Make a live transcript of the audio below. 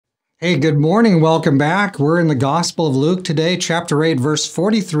Hey, good morning. Welcome back. We're in the Gospel of Luke today, chapter 8, verse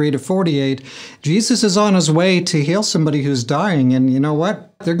 43 to 48. Jesus is on his way to heal somebody who's dying, and you know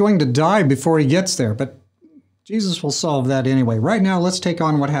what? They're going to die before he gets there, but Jesus will solve that anyway. Right now, let's take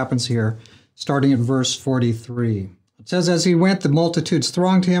on what happens here, starting at verse 43. It says, "As he went, the multitudes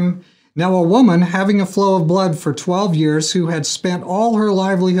thronged him. Now a woman having a flow of blood for 12 years, who had spent all her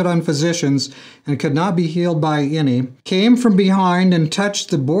livelihood on physicians and could not be healed by any, came from behind and touched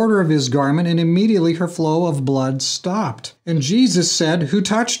the border of his garment, and immediately her flow of blood stopped. And Jesus said, 'Who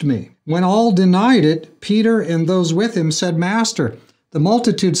touched me?' When all denied it, Peter and those with him said, 'Master, the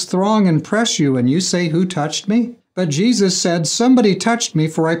multitudes throng and press you, and you say, Who touched me?' But Jesus said, 'Somebody touched me,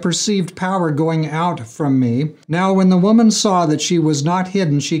 for I perceived power going out from me.' Now when the woman saw that she was not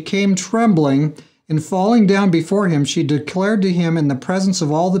hidden, she came trembling, and falling down before him, she declared to him in the presence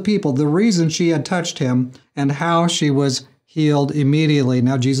of all the people the reason she had touched him, and how she was healed immediately."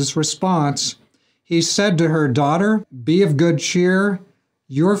 Now Jesus' response, he said to her, "Daughter, be of good cheer.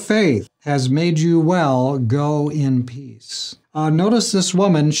 Your faith has made you well. Go in peace." Notice this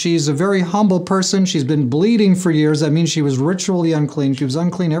woman. She's a very humble person. She's been bleeding for years. That means she was ritually unclean. She was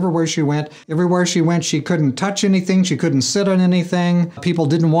unclean everywhere she went. Everywhere she went, she couldn't touch anything. She couldn't sit on anything. People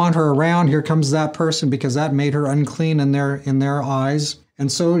didn't want her around. Here comes that person, because that made her unclean in their eyes.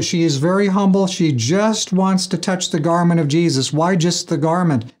 And so she is very humble. She just wants to touch the garment of Jesus. Why just the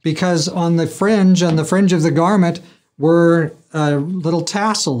garment? Because on the fringe of the garment were little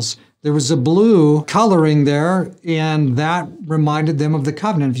tassels. There was a blue coloring there, and that reminded them of the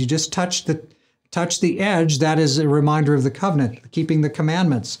covenant. If you just touch the edge, that is a reminder of the covenant, keeping the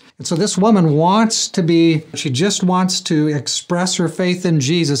commandments. And so this woman she just wants to express her faith in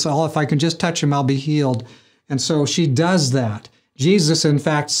Jesus. Oh, if I can just touch him, I'll be healed. And so she does that. Jesus, in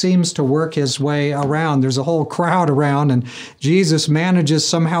fact, seems to work his way around. There's a whole crowd around, and Jesus manages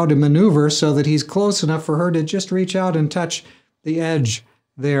somehow to maneuver so that he's close enough for her to just reach out and touch the edge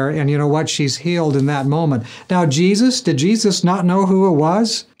there. And you know what? She's healed in that moment. Now, did Jesus not know who it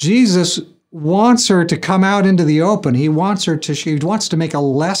was? Jesus wants her to come out into the open. She wants to make a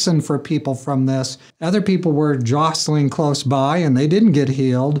lesson for people from this. Other people were jostling close by, and they didn't get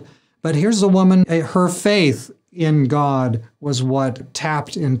healed. But here's a woman, her faith in God was what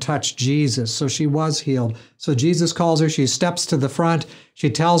tapped and touched Jesus. So she was healed. So Jesus calls her. She steps to the front. She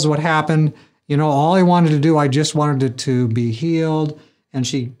tells what happened. You know, all I wanted to do, I just wanted it to be healed. And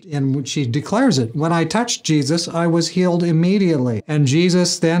she declares it. When I touched Jesus, I was healed immediately. And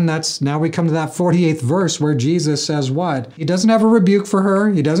Jesus then, now we come to that 48th verse where Jesus says what? He doesn't have a rebuke for her.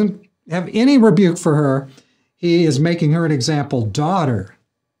 He doesn't have any rebuke for her. He is making her an example. Daughter,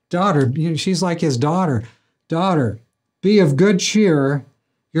 she's like his daughter. Daughter, be of good cheer.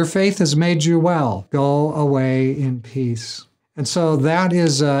 Your faith has made you well. Go away in peace. And so that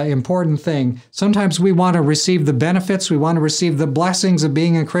is an important thing. Sometimes we want to receive the benefits, we want to receive the blessings of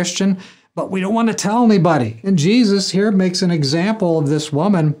being a Christian, but we don't want to tell anybody. And Jesus here makes an example of this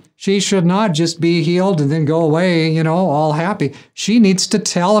woman. She should not just be healed and then go away, all happy. She needs to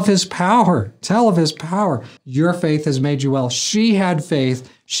tell of his power. Tell of his power. Your faith has made you well. She had faith.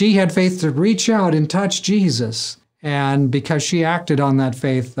 She had faith to reach out and touch Jesus. And because she acted on that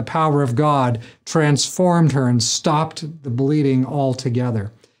faith, the power of God transformed her and stopped the bleeding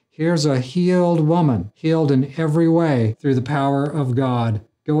altogether. Here's a healed woman, healed in every way through the power of God.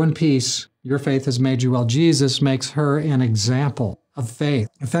 Go in peace. Your faith has made you well. Jesus makes her an example of faith.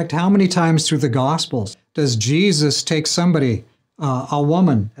 In fact, how many times through the Gospels does Jesus take somebody, a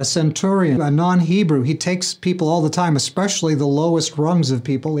woman, a centurion, a non-Hebrew? He takes people all the time, especially the lowest rungs of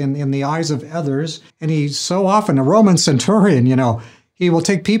people in the eyes of others. And he's so often a Roman centurion, he will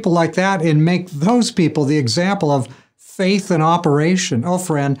take people like that and make those people the example of faith in operation. Oh,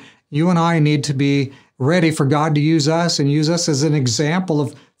 friend, you and I need to be ready for God to use us and use us as an example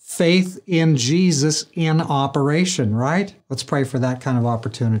of faith in Jesus in operation, right? Let's pray for that kind of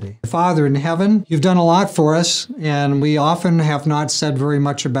opportunity. Father in heaven, you've done a lot for us, and we often have not said very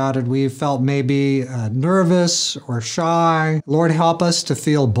much about it. We've felt maybe nervous or shy. Lord, help us to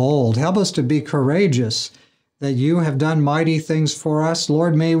feel bold. Help us to be courageous that you have done mighty things for us.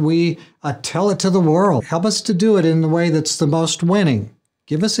 Lord, may we tell it to the world. Help us to do it in the way that's the most winning.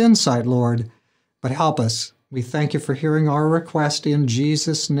 Give us insight, Lord, but help us. We thank you for hearing our request. In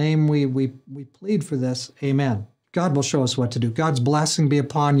Jesus' name, we plead for this. Amen. God will show us what to do. God's blessing be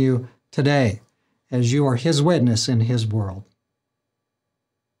upon you today as you are his witness in his world.